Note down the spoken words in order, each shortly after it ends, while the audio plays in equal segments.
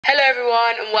Hello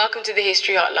everyone and welcome to the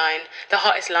History Hotline, the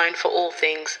hottest line for all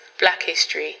things Black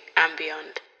history and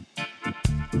beyond.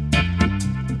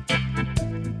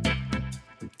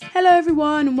 Hello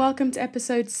everyone and welcome to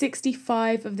episode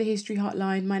 65 of the History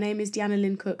Hotline. My name is Deanna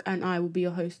Lynn Cook and I will be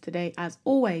your host today as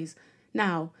always.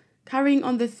 Now, carrying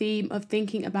on the theme of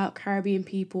thinking about Caribbean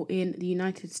people in the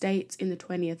United States in the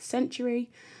 20th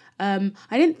century. I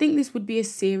didn't think this would be a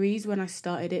series when I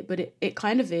started it, but it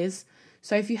kind of is.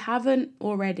 So if you haven't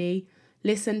already,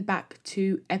 listen back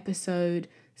to episode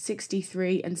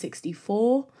 63 and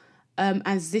 64,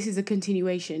 as this is a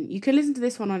continuation. You can listen to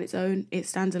this one on its own. It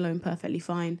stands alone perfectly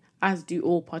fine, as do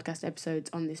all podcast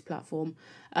episodes on this platform.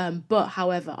 But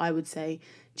however, I would say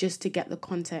just to get the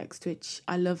context, which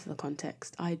I love the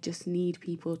context, I just need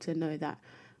people to know that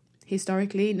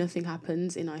historically nothing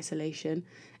happens in isolation.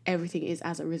 Everything is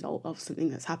as a result of something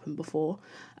that's happened before,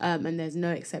 and there's no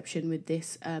exception with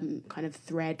this kind of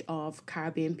thread of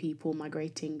Caribbean people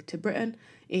migrating to Britain,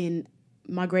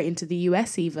 migrating to the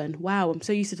US even. Wow, I'm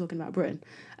so used to talking about Britain.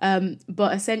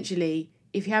 But essentially,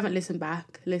 if you haven't listened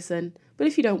back, listen. But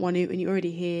if you don't want to and you're already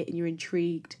here and you're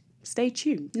intrigued, stay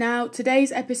tuned. Now,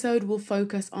 today's episode will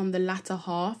focus on the latter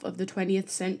half of the 20th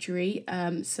century,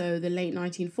 so the late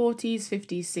 1940s,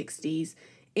 50s, 60s,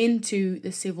 into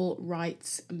the civil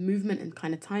rights movement and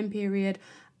kind of time period.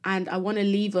 And I want to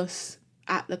leave us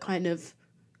at the kind of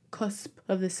cusp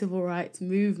of the civil rights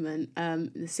movement, the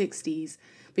 60s,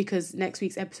 because next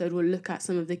week's episode will look at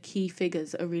some of the key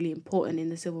figures that are really important in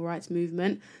the civil rights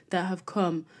movement that have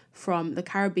come from the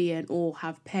Caribbean or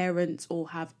have parents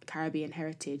or have Caribbean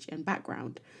heritage and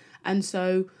background. And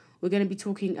so we're going to be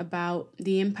talking about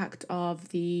the impact of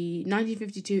the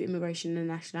 1952 Immigration and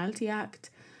Nationality Act,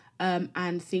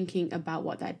 and thinking about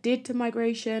what that did to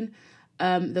migration,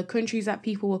 the countries that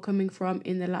people were coming from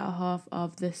in the latter half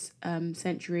of this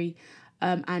century,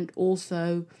 and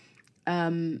also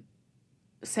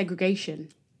segregation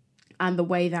and the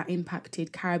way that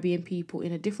impacted Caribbean people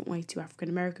in a different way to African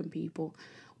American people,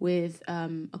 with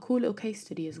a cool little case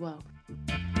study as well.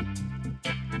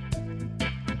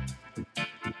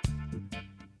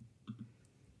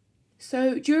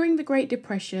 So during the Great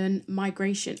Depression,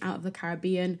 migration out of the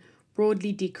Caribbean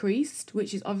broadly decreased,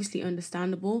 which is obviously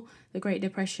understandable. The Great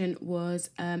Depression was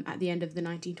at the end of the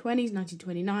 1920s,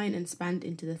 1929, and spanned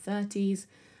into the 30s.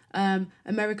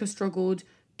 America struggled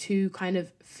to kind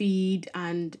of feed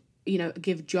and,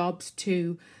 give jobs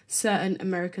to certain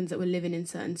Americans that were living in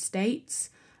certain states.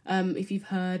 If you've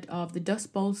heard of the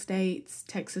Dust Bowl states,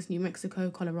 Texas, New Mexico,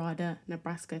 Colorado,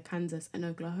 Nebraska, Kansas, and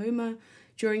Oklahoma,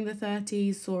 during the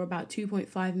 30s, saw about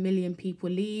 2.5 million people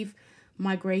leave,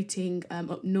 migrating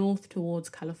up north towards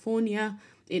California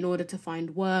in order to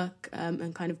find work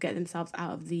and kind of get themselves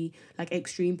out of the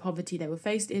extreme poverty they were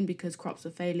faced in because crops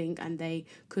were failing and they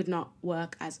could not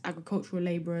work as agricultural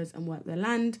labourers and work their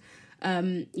land.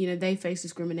 They faced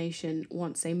discrimination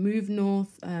once they moved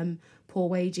north, poor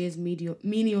wages,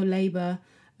 menial labour,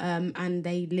 and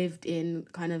they lived in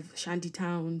kind of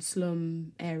shantytown,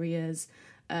 slum areas,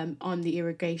 on the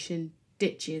irrigation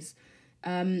ditches.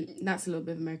 That's a little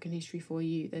bit of American history for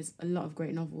you. There's a lot of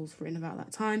great novels written about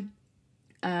that time,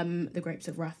 The Grapes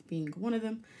of Wrath being one of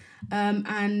them.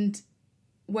 And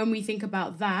when we think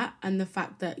about that and the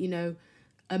fact that,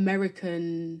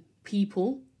 American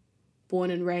people born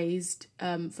and raised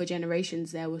for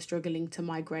generations there were struggling to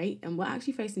migrate and were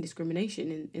actually facing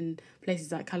discrimination in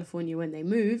places like California when they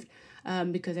moved,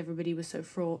 because everybody was so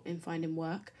fraught in finding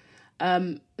work.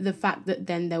 The fact that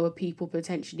then there were people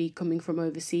potentially coming from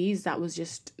overseas, that was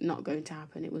just not going to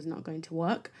happen. It was not going to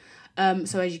work.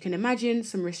 So as you can imagine,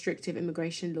 some restrictive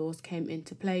immigration laws came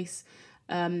into place,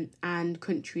 and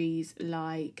countries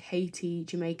like Haiti,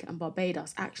 Jamaica, and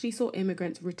Barbados actually saw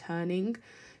immigrants returning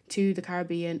to the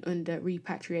Caribbean under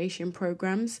repatriation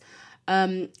programs.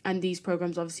 And these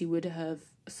programs obviously would have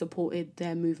supported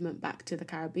their movement back to the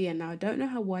Caribbean. Now, I don't know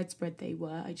how widespread they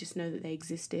were. I just know that they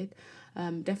existed.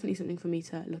 Definitely something for me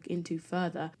to look into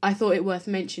further. I thought it worth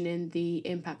mentioning the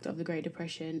impact of the Great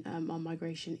Depression on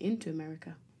migration into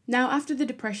America. Now, after the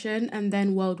Depression and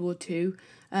then World War II,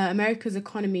 America's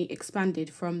economy expanded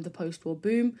from the post-war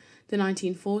boom. The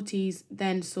 1940s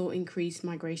then saw increased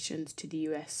migrations to the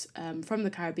US from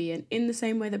the Caribbean in the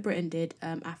same way that Britain did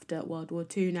after World War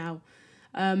II. Now,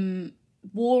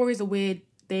 war is a weird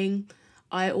thing.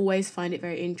 I always find it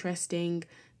very interesting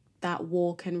that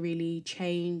war can really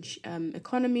change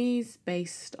economies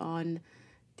based on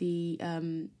the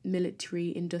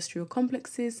military industrial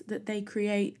complexes that they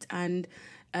create, and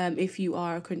if you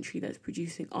are a country that's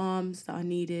producing arms that are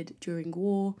needed during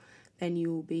war, then you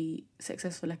will be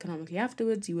successful economically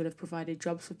afterwards. You would have provided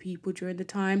jobs for people during the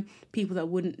time, people that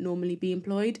wouldn't normally be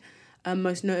employed,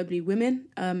 most notably women.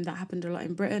 That happened a lot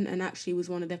in Britain, and actually was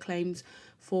one of their claims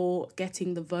for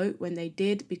getting the vote when they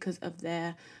did, because of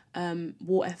their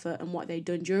war effort and what they'd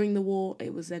done during the war.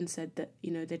 It was then said that,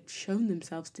 they'd shown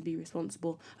themselves to be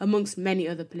responsible, amongst many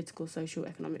other political, social,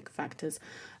 economic factors.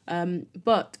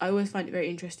 But I always find it very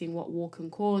interesting what war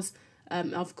can cause.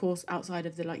 Of course, outside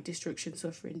of the destruction,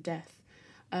 suffering, death,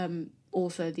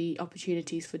 also the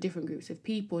opportunities for different groups of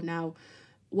people. Now,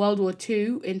 World War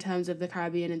II, in terms of the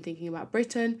Caribbean and thinking about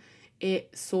Britain, it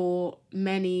saw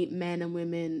many men and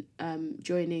women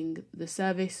joining the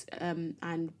service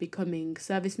and becoming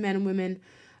servicemen and women,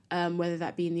 whether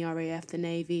that be in the RAF, the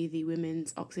Navy, the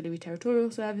Women's Auxiliary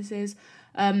Territorial Services.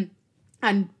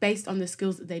 And based on the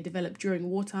skills that they developed during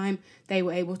wartime, they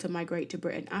were able to migrate to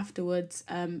Britain afterwards,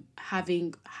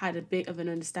 having had a bit of an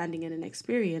understanding and an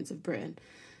experience of Britain.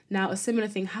 Now, a similar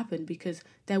thing happened because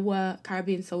there were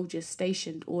Caribbean soldiers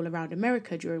stationed all around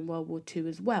America during World War II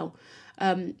as well.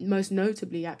 Most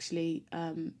notably, actually,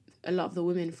 a lot of the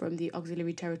women from the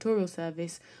Auxiliary Territorial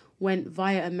Service went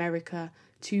via America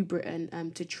to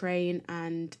Britain to train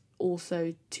and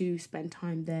also to spend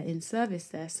time there in service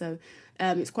there. So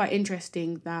it's quite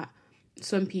interesting that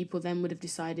some people then would have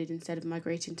decided, instead of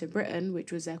migrating to Britain,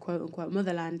 which was their quote-unquote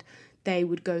motherland, they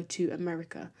would go to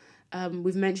America.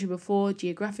 We've mentioned before,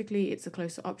 geographically, it's a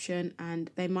closer option,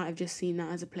 and they might have just seen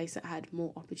that as a place that had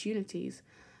more opportunities.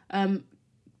 The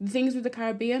things with the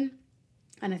Caribbean,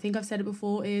 and I think I've said it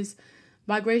before, is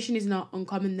migration is not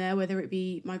uncommon there, whether it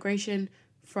be migration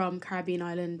from Caribbean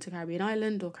island to Caribbean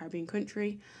island or Caribbean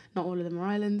country, not all of them are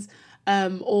islands,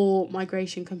 or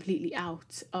migration completely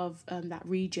out of that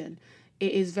region.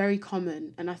 It is very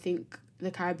common, and I think the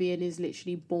Caribbean is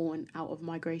literally born out of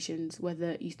migrations,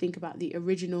 whether you think about the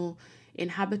original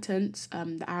inhabitants,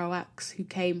 the Arawaks, who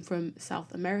came from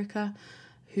South America,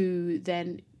 who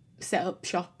then set up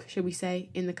shop, shall we say,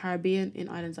 in the Caribbean, in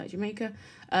islands like Jamaica,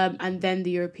 and then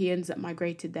the Europeans that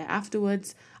migrated there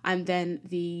afterwards, and then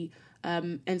the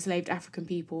enslaved African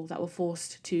people that were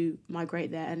forced to migrate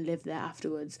there and live there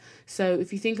afterwards. So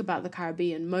if you think about the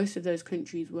Caribbean, most of those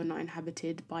countries were not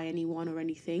inhabited by anyone or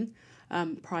anything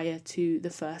prior to the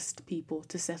first people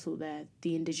to settle there,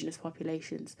 the indigenous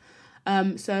populations.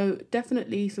 So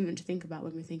definitely something to think about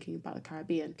when we're thinking about the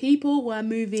Caribbean. People were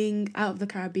moving out of the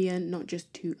Caribbean, not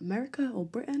just to America or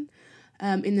Britain.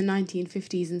 In the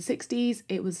 1950s and 60s,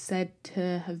 it was said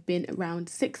to have been around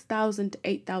 6,000 to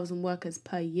 8,000 workers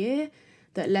per year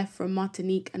that left from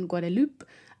Martinique and Guadeloupe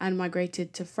and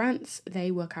migrated to France.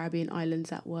 They were Caribbean islands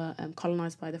that were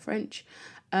colonized by the French.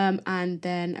 And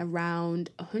then around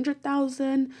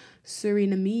 100,000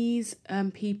 Surinamese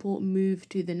people moved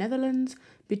to the Netherlands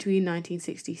between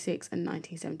 1966 and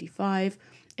 1975.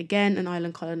 Again, an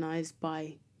island colonized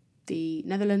by the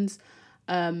Netherlands.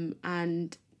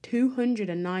 And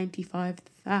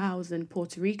 295,000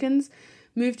 Puerto Ricans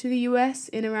moved to the US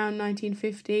in around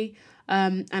 1950.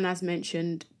 And as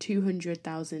mentioned,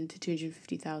 200,000 to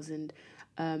 250,000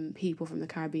 people from the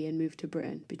Caribbean moved to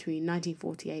Britain between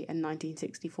 1948 and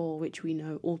 1964, which we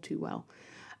know all too well.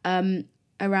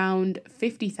 Around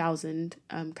 50,000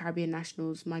 Caribbean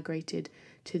nationals migrated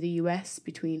to the US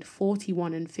between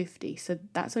 41 and 50, so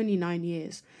that's only 9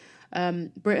 years.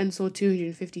 Britain saw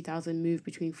 250,000 move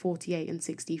between 48 and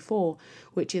 64,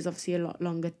 which is obviously a lot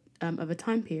longer of a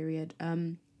time period.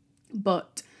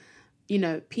 But,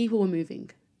 people were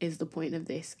moving is the point of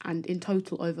this. And in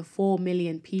total, over 4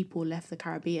 million people left the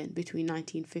Caribbean between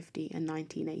 1950 and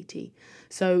 1980.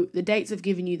 So the dates I've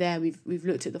given you there, we've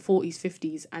looked at the 40s,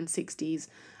 50s and 60s,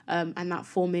 and that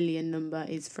 4 million number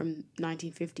is from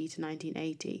 1950 to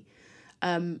 1980.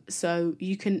 So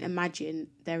you can imagine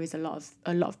there is a lot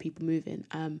of people moving,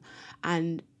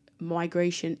 and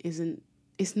migration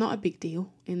it's not a big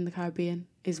deal in the Caribbean,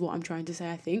 is what I'm trying to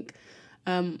say, I think.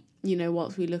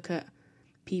 Whilst we look at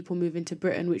people moving to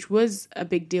Britain, which was a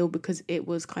big deal because it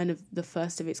was kind of the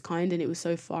first of its kind and it was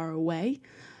so far away,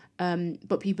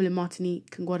 but people in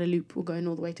Martinique and Guadeloupe were going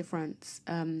all the way to France.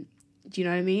 Do you know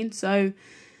what I mean? So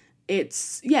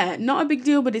it's, not a big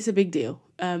deal, but it's a big deal.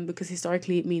 Because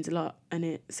historically it means a lot and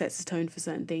it sets the tone for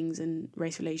certain things and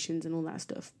race relations and all that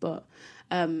stuff. But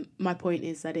my point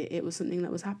is that it was something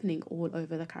that was happening all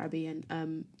over the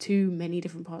Caribbean, to many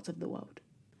different parts of the world.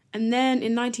 And then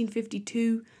in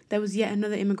 1952, there was yet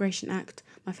another immigration act.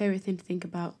 My favourite thing to think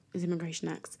about is immigration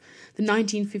acts. The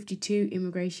 1952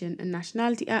 Immigration and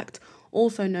Nationality Act,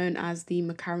 also known as the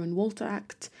McCarran Walter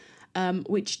Act,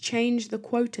 which changed the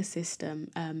quota system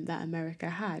that America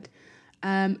had.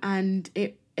 And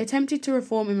it attempted to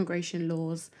reform immigration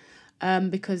laws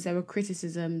because there were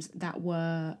criticisms that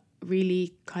were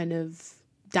really kind of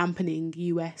dampening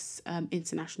US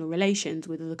international relations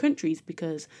with other countries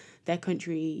because their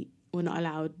country were not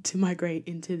allowed to migrate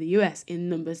into the US in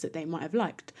numbers that they might have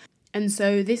liked. And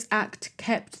so this act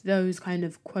kept those kind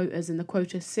of quotas in the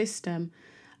quota system.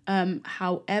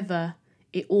 However,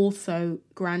 it also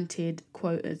granted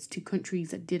quotas to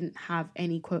countries that didn't have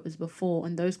any quotas before,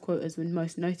 and those quotas were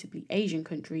most notably Asian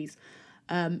countries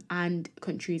and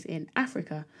countries in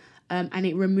Africa. And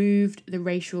it removed the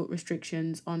racial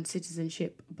restrictions on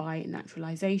citizenship by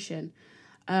naturalization.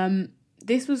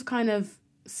 This was kind of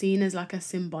seen as like a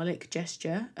symbolic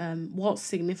gesture. What's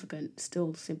significant,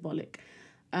 still symbolic,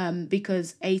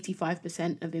 because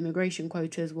 85% of immigration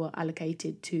quotas were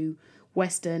allocated to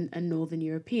Western and Northern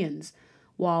Europeans,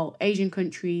 while Asian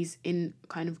countries in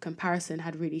kind of comparison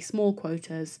had really small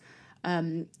quotas,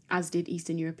 as did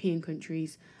Eastern European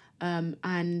countries.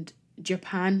 And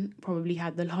Japan probably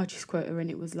had the largest quota, and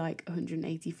it was like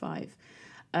 185.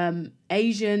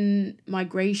 Asian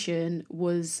migration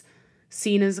was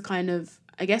seen as a kind of,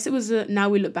 I guess it was, now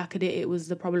we look back at it, it was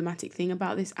the problematic thing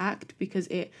about this act because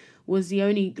it was the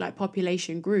only like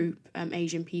population group,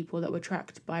 Asian people, that were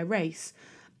tracked by race.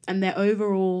 And their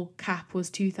overall cap was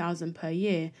 2,000 per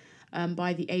year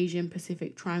by the Asian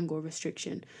Pacific Triangle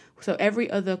restriction. So every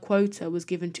other quota was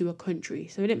given to a country.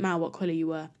 So it didn't matter what colour you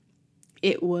were.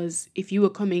 It was, if you were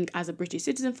coming as a British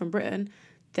citizen from Britain,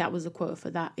 that was a quota for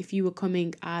that. If you were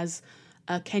coming as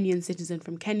a Kenyan citizen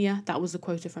from Kenya, that was a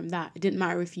quota from that. It didn't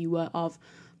matter if you were of,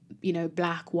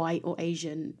 black, white or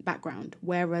Asian background.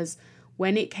 Whereas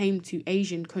when it came to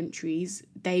Asian countries,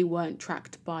 they weren't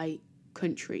tracked by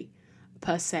country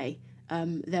per se.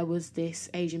 There was this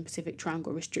Asian Pacific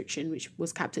Triangle restriction, which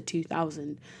was capped at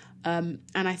 2,000. And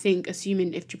I think,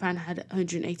 assuming if Japan had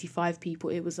 185 people,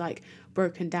 it was like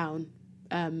broken down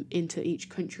into each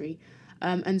country.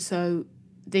 And so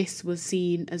this was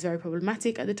seen as very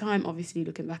problematic at the time. Obviously,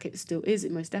 looking back, it still is.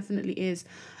 It most definitely is,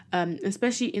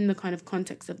 especially in the kind of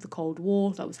context of the Cold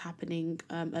War that was happening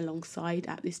alongside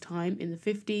at this time in the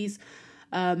 50s.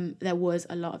 There was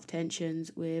a lot of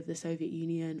tensions with the Soviet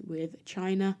Union, with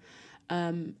China,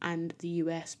 and the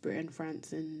US, Britain,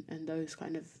 France, and those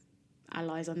kind of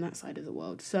allies on that side of the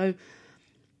world. So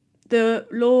the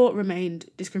law remained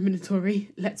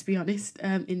discriminatory, let's be honest,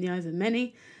 in the eyes of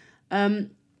many.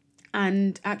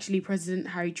 And actually, President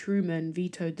Harry Truman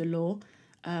vetoed the law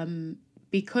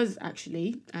because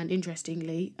actually, and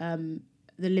interestingly,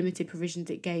 the limited provisions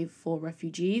it gave for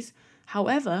refugees.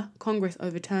 However, Congress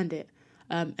overturned it.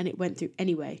 And it went through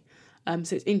anyway.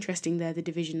 So it's interesting there, the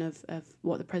division of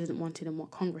what the president wanted and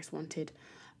what Congress wanted.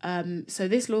 So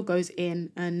this law goes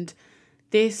in, and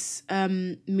this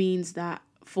means that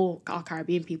for our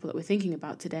Caribbean people that we're thinking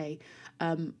about today,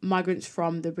 migrants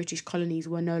from the British colonies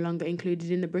were no longer included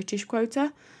in the British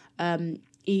quota.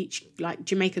 Each, like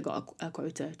Jamaica got a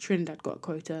quota, Trinidad got a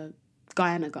quota,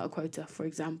 Guyana got a quota, for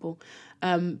example.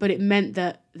 But it meant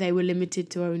that they were limited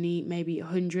to only maybe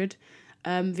 100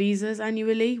 visas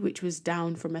annually, which was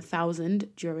down from 1,000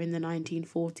 during the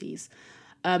 1940s.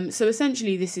 So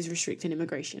essentially, this is restricting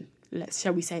immigration.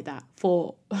 Shall we say that,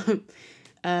 for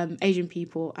Asian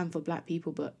people and for Black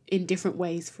people, but in different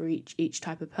ways for each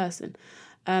type of person.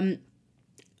 Some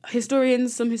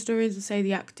historians will say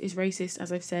the act is racist.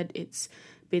 As I've said, it's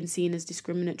been seen as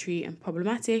discriminatory and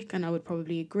problematic, and I would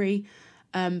probably agree,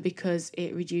 because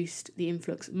it reduced the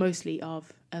influx mostly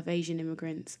of Asian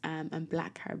immigrants and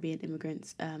Black Caribbean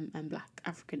immigrants and Black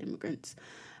African immigrants,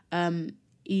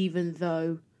 even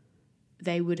though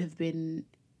they would have been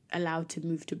allowed to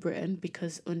move to Britain,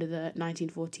 because under the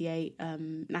 1948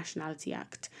 Nationality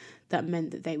Act, that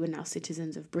meant that they were now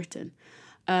citizens of Britain.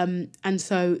 And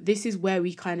so this is where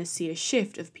we kind of see a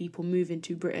shift of people moving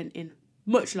to Britain in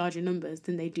much larger numbers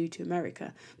than they do to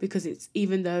America, because it's,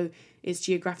 even though it's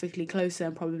geographically closer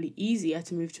and probably easier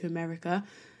to move to America,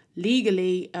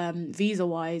 legally,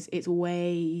 visa-wise, it's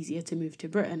way easier to move to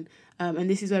Britain. And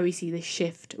this is where we see this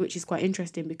shift, which is quite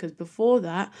interesting, because before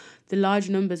that, the large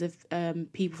numbers of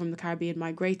people from the Caribbean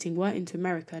migrating weren't into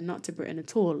America, not to Britain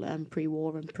at all,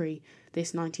 pre-war and pre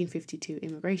this 1952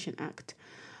 Immigration Act.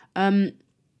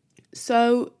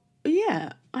 So,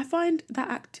 yeah, I find that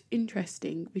act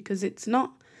interesting because it's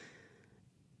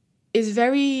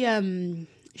very,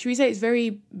 should we say it's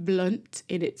very blunt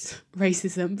in its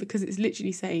racism, because it's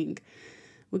literally saying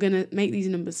we're going to make these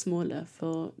numbers smaller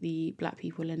for the Black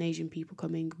people and Asian people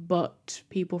coming, but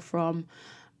people from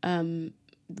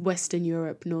Western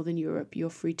Europe, Northern Europe, you're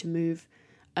free to move,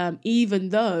 even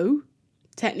though,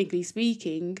 technically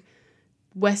speaking,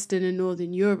 Western and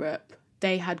Northern Europe,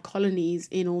 they had colonies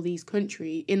in all these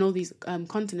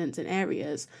continents and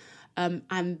areas,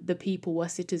 and the people were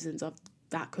citizens of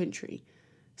that country.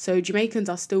 So Jamaicans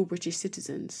are still British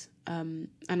citizens, and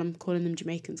I'm calling them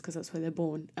Jamaicans because that's where they're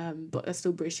born, but they're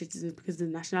still British citizens because of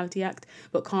the Nationality Act,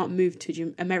 but can't move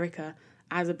to America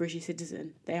as a British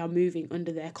citizen. They are moving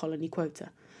under their colony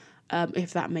quota,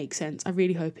 if that makes sense. I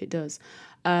really hope it does.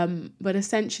 But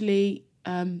essentially,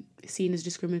 seen as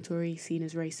discriminatory, seen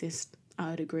as racist,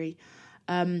 I would agree.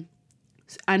 And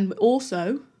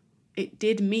also, it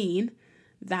did mean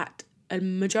that a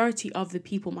majority of the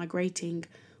people migrating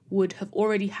would have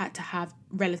already had to have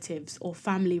relatives or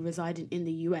family residing in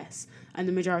the US. And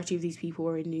the majority of these people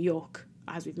were in New York,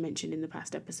 as we've mentioned in the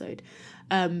past episode.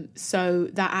 So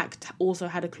that act also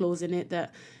had a clause in it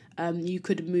that you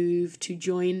could move to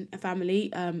join a family.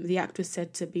 The act was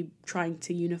said to be trying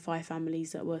to unify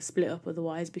families that were split up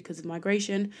otherwise because of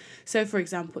migration. So, for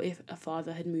example, if a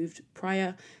father had moved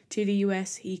prior to the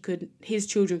US, his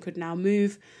children could now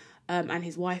move, and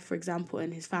his wife, for example,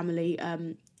 and his family,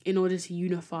 in order to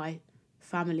unify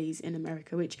families in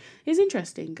America, which is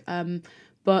interesting.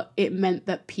 But it meant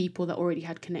that people that already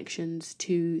had connections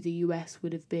to the US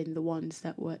would have been the ones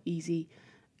that were easily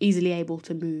able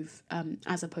to move,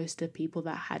 as opposed to people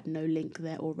that had no link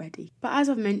there already. But as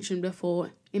I've mentioned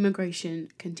before, immigration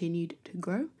continued to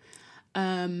grow,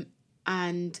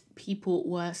 and people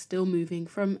were still moving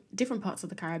from different parts of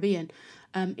the Caribbean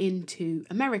into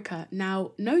America.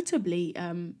 Now, notably,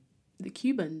 the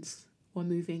Cubans were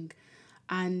moving,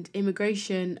 and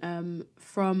immigration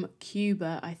from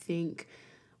Cuba, I think,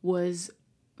 was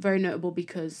very notable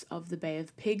because of the Bay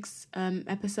of Pigs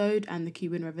episode and the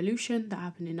Cuban Revolution that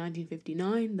happened in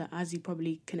 1959, that, as you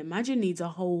probably can imagine, needs a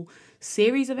whole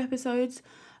series of episodes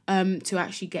to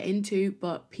actually get into.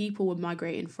 But people were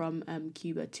migrating from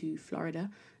Cuba to Florida,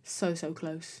 so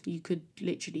close. You could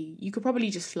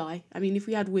probably just fly. I mean, if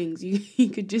we had wings, you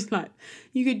could just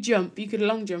you could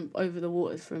long jump over the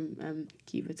waters from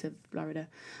Cuba to Florida.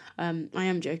 I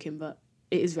am joking, but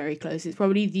it is very close. It's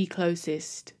probably the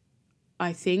closest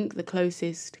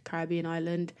Caribbean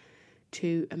island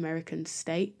to American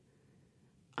state.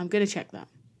 I'm going to check that.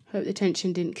 Hope the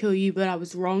tension didn't kill you, but I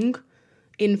was wrong.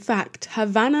 In fact,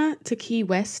 Havana to Key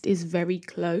West is very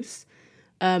close.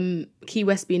 Key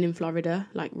West being in Florida,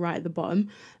 like right at the bottom,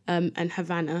 and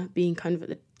Havana being kind of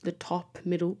at the top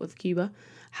middle of Cuba.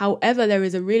 However, there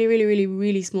is a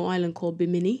really small island called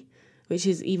Bimini, which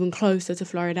is even closer to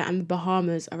Florida, and the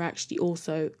Bahamas are actually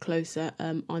also closer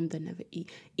on the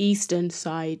eastern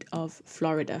side of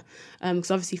Florida. Because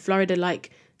obviously Florida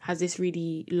has this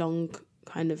really long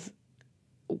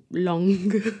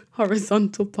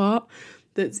horizontal part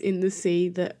that's in the sea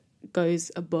that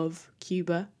goes above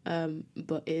Cuba,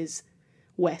 but is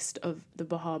west of the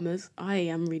Bahamas. I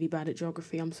am really bad at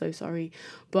geography, I'm so sorry,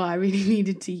 but I really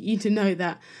needed you to know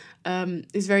that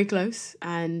it's very close,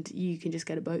 and you can just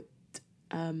get a boat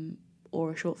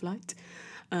or a short flight.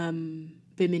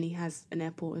 Bimini has an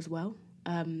airport as well.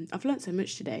 I've learnt so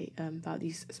much today about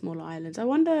these smaller islands. I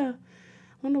wonder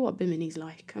what Bimini's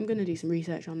like. I'm going to do some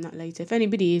research on that later. If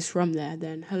anybody is from there,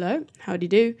 then hello, howdy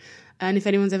do. And if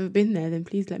anyone's ever been there, then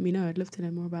please let me know. I'd love to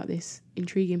know more about this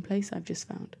intriguing place I've just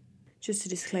found. Just a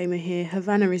disclaimer here,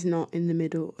 Havana is not in the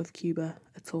middle of Cuba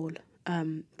at all.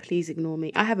 Please ignore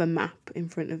me. I have a map in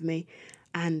front of me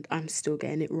and I'm still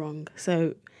getting it wrong.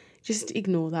 So just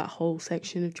ignore that whole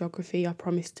section of geography. I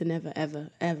promise to never,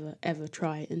 ever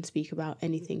try and speak about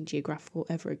anything geographical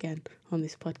ever again on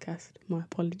this podcast. My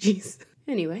apologies.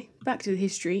 Anyway, back to the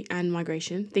history and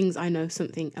migration, things I know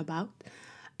something about.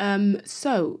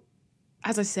 So,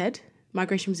 as I said,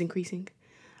 migration was increasing.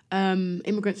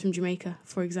 Immigrants from Jamaica,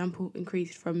 for example,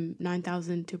 increased from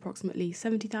 9,000 to approximately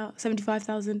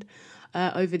 75,000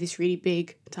 over this really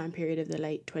big time period of the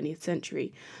late 20th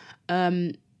century.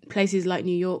 Places like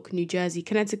New York, New Jersey,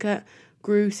 Connecticut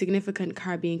grew significant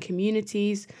Caribbean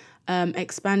communities,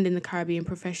 expanding the Caribbean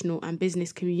professional and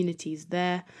business communities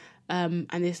there. And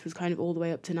this was kind of all the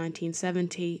way up to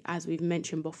 1970. As we've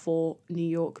mentioned before, New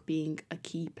York being a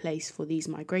key place for these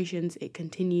migrations. It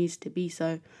continues to be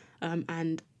so.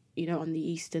 And, on the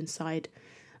eastern side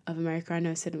of America, I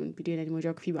know I said I wouldn't be doing any more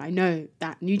geography, but I know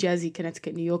that New Jersey,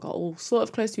 Connecticut, New York are all sort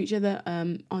of close to each other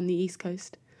on the East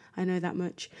Coast. I know that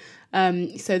much.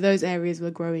 So those areas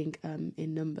were growing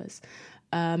in numbers.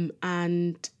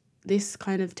 And this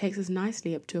kind of takes us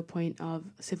nicely up to a point of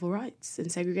civil rights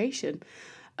and segregation.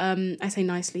 I say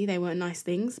nicely, they weren't nice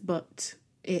things, but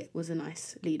it was a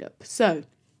nice lead up. So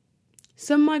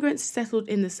some migrants settled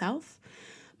in the South,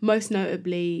 most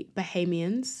notably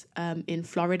Bahamians in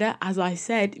Florida. As I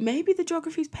said, maybe the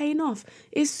geography's paying off.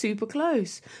 It's super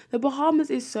close. The Bahamas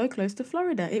is so close to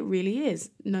Florida. It really is.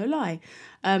 No lie.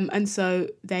 And so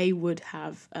they would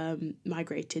have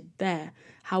migrated there.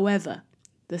 However,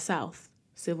 the South,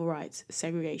 civil rights,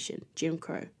 segregation, Jim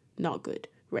Crow, not good,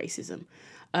 racism.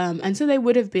 And so they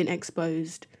would have been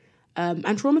exposed and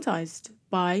traumatized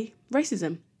by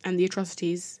racism and the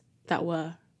atrocities that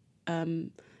were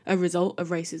a result of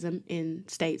racism in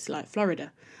states like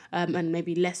Florida, and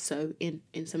maybe less so in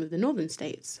some of the northern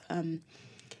states.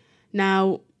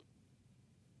 Now,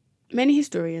 many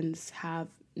historians have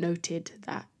noted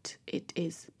that it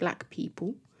is black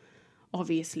people,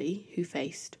 obviously, who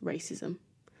faced racism.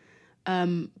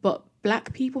 But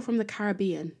black people from the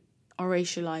Caribbean are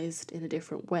racialized in a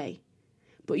different way.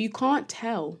 But you can't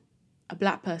tell a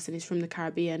black person is from the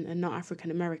Caribbean and not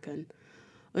African American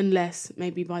unless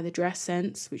maybe by the dress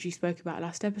sense, which we spoke about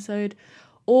last episode,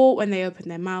 or when they open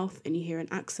their mouth and you hear an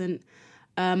accent,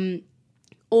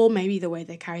 or maybe the way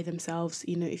they carry themselves,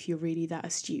 if you're really that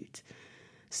astute.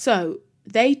 So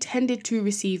they tended to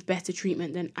receive better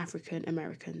treatment than African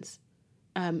Americans.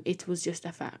 It was just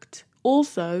a fact.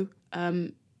 Also,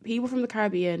 people from the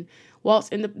Caribbean,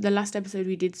 whilst in the last episode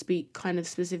we did speak kind of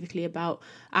specifically about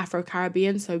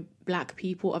Afro-Caribbean, so black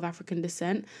people of African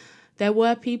descent, there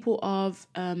were people of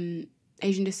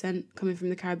Asian descent coming from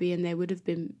the Caribbean. There would have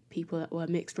been people that were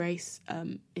mixed race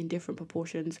in different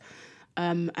proportions,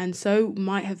 and so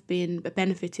might have been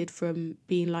benefited from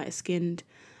being lighter skinned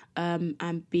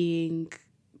and being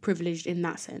privileged in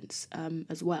that sense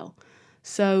as well.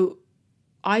 So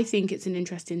I think it's an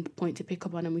interesting point to pick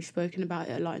up on, and we've spoken about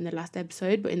it a lot in the last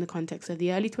episode, but in the context of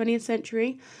the early 20th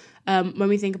century, when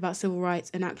we think about civil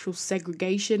rights and actual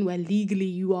segregation, where legally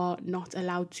you are not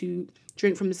allowed to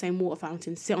drink from the same water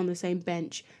fountain, sit on the same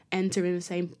bench, enter in the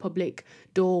same public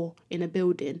door in a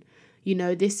building,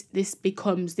 this is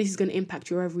going to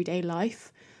impact your everyday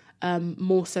life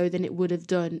more so than it would have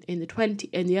done in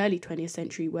the early 20th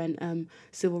century when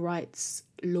civil rights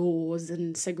laws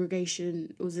and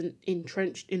segregation wasn't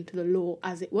entrenched into the law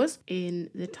as it was in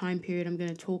the time period I'm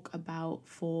going to talk about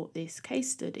for this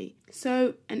case study.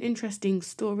 So an interesting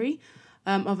story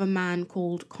of a man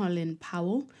called Colin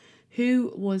Powell,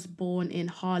 who was born in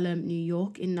Harlem, New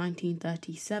York in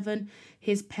 1937.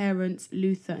 His parents,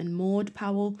 Luther and Maud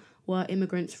Powell, were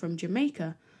immigrants from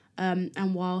Jamaica.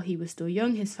 And while he was still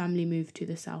young, his family moved to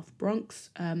the South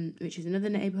Bronx, which is another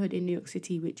neighborhood in New York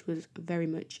City, which was very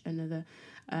much another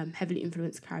heavily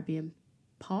influenced Caribbean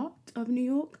part of New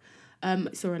York. I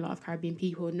saw a lot of Caribbean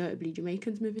people, notably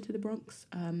Jamaicans, moving to the Bronx.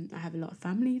 I have a lot of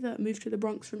family that moved to the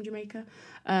Bronx from Jamaica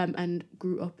and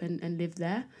grew up and lived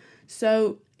there.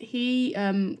 So he,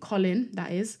 Colin,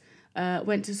 that is,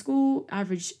 went to school,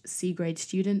 average C-grade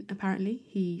student, apparently.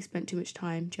 He spent too much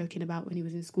time joking about when he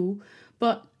was in school.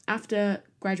 But after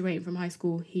graduating from high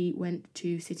school, he went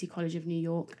to City College of New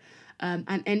York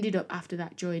and ended up after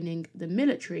that joining the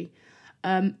military.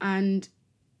 And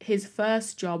his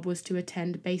first job was to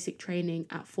attend basic training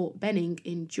at Fort Benning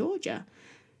in Georgia.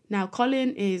 Now,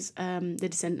 Colin is the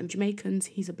descendant of Jamaicans.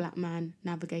 He's a black man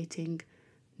navigating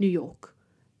New York.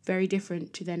 Very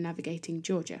different to then navigating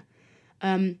Georgia.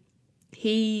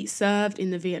 He served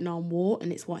in the Vietnam War,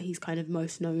 and it's what he's kind of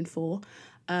most known for.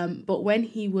 But when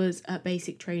he was at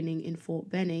basic training in Fort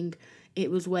Benning, it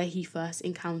was where he first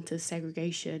encounters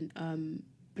segregation,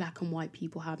 black and white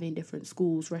people having different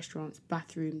schools, restaurants,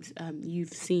 bathrooms.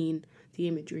 You've seen the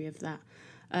imagery of that,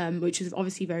 which is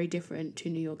obviously very different to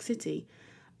New York City.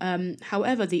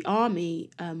 However, the army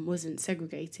wasn't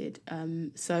segregated.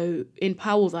 So in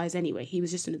Powell's eyes anyway, he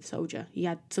was just another soldier. He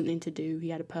had something to do. He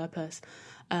had a purpose.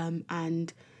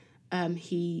 And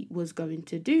he was going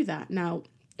to do that. Now,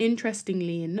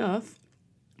 interestingly enough,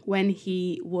 when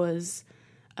he was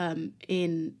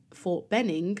in Fort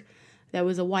Benning, there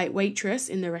was a white waitress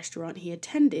in the restaurant he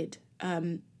attended,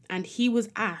 and he was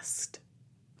asked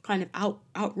kind of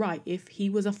outright if he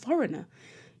was a foreigner.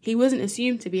 He wasn't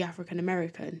assumed to be African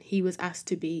American. He was asked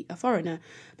to be a foreigner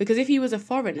because if he was a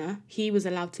foreigner, he was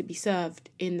allowed to be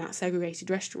served in that segregated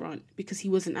restaurant because he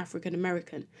wasn't African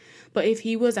American. But if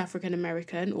he was African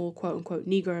American or quote unquote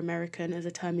Negro American, as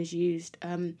a term is used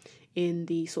in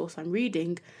the source I'm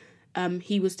reading,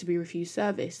 he was to be refused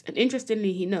service. And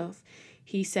interestingly enough,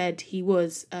 he said he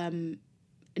was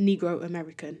Negro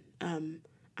American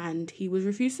and he was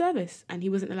refused service and he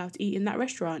wasn't allowed to eat in that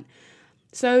restaurant.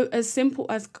 So as simple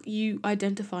as you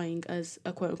identifying as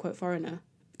a quote-unquote foreigner,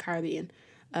 Caribbean,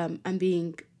 and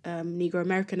being Negro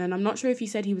American, and I'm not sure if he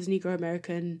said he was Negro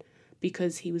American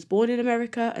because he was born in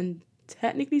America and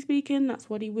technically speaking, that's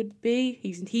what he would be.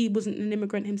 He wasn't an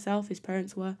immigrant himself, his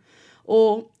parents were.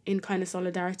 Or in kind of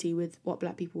solidarity with what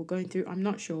black people were going through. I'm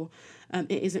not sure.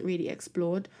 It isn't really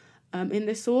explored in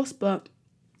this source, but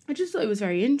I just thought it was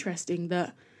very interesting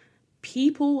that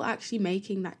people actually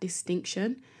making that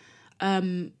distinction.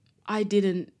 I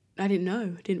didn't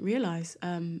realise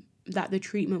that the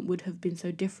treatment would have been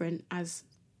so different as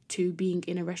to being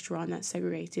in a restaurant that's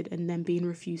segregated and then being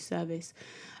refused service.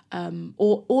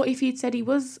 Or if he'd said he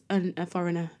was a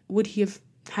foreigner, would he have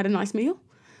had a nice meal?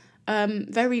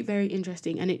 Very, very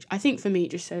interesting. And I think for me,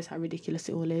 it just shows how ridiculous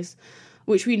it all is,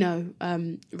 which we know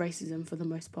racism for the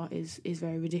most part is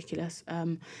very ridiculous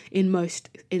in most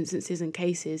instances and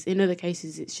cases. In other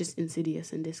cases, it's just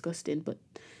insidious and disgusting. But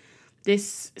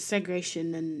this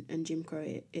segregation and Jim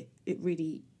Crow, it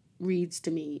really reads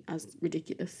to me as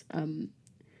ridiculous.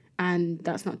 And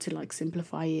that's not to like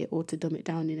simplify it or to dumb it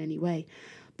down in any way.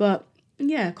 But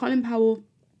yeah, Colin Powell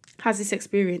has this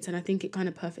experience, and I think it kind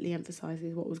of perfectly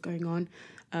emphasises what was going on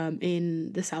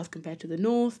in the South compared to the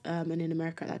North and in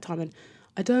America at that time. And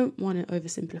I don't want to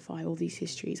oversimplify all these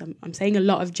histories. I'm saying a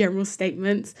lot of general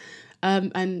statements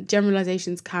and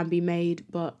generalisations can be made,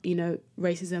 but, you know,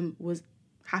 racism was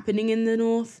happening in the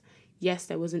North. Yes,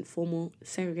 there wasn't formal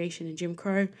segregation and Jim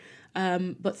Crow,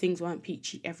 but things weren't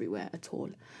peachy everywhere at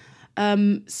all.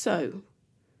 So,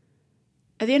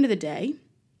 at the end of the day,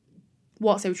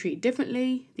 whilst they were treated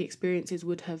differently, the experiences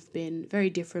would have been very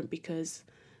different because,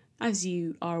 as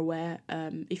you are aware,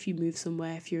 if you move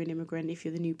somewhere, if you're an immigrant, if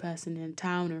you're the new person in a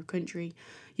town or a country,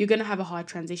 you're going to have a hard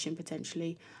transition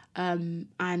potentially.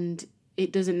 And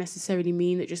it doesn't necessarily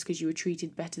mean that just because you were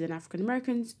treated better than African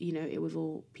Americans, you know, it was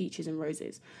all peaches and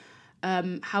roses.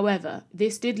 However,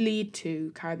 this did lead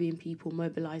to Caribbean people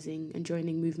mobilising and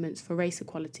joining movements for race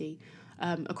equality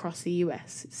across the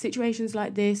US. Situations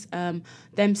like this,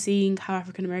 them seeing how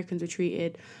African Americans were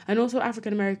treated, and also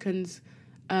African Americans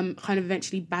kind of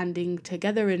eventually banding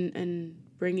together and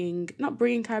not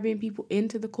bringing Caribbean people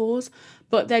into the cause,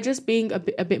 but there just being a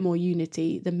bit more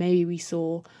unity than maybe we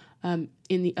saw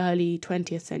in the early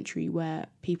 20th century, where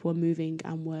people were moving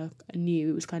and were new.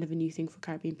 It was kind of a new thing for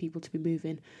Caribbean people to be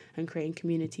moving and creating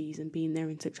communities and being there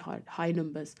in such high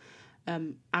numbers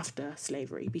after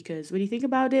slavery. Because when you think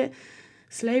about it,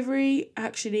 slavery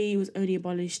actually was only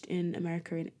abolished in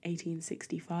America in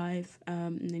 1865.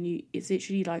 And then it's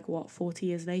literally 40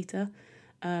 years later,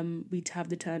 we'd have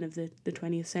the turn of the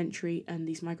 20th century and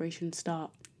these migrations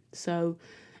start. So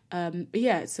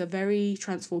it's a very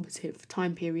transformative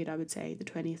time period, I would say, the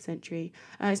 20th century.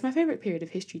 It's my favourite period of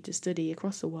history to study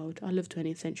across the world. I love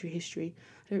 20th century history.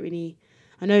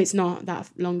 I know it's not that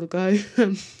long ago,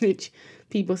 which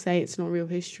people say it's not real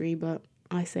history, but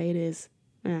I say it is.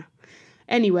 Yeah.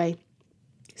 Anyway,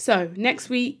 so next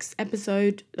week's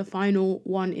episode, the final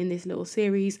one in this little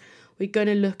series, we're going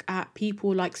to look at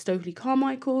people like Stokely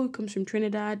Carmichael, who comes from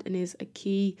Trinidad and is a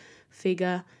key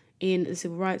figure in the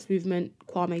civil rights movement,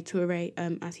 Kwame Ture,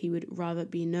 as he would rather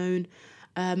be known,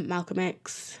 Malcolm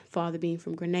X, father being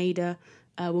from Grenada.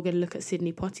 We're going to look at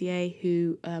Sidney Poitier,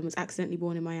 who was accidentally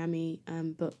born in Miami,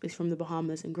 but is from the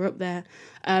Bahamas and grew up there.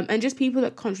 And just people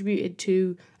that contributed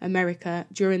to America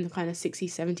during the kind of 60s,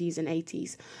 70s and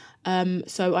 80s.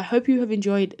 So I hope you have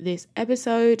enjoyed this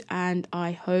episode, and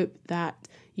I hope that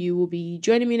you will be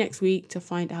joining me next week to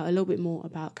find out a little bit more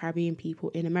about Caribbean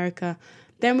people in America.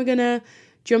 Then we're going to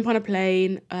jump on a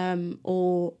plane,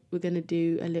 or we're going to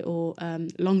do a little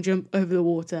long jump over the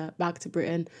water back to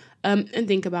Britain, and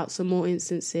think about some more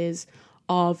instances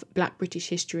of Black British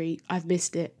history. I've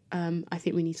missed it. I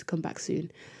think we need to come back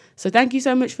soon. So thank you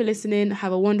so much for listening.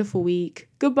 Have a wonderful week.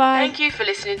 Goodbye. Thank you for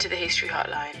listening to the History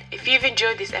Hotline. If you've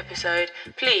enjoyed this episode,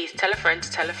 please tell a friend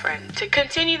to tell a friend. To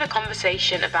continue the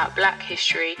conversation about Black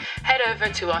history, head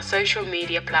over to our social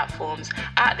media platforms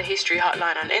at The History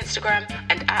Hotline on Instagram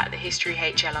and at The History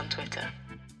HL on Twitter.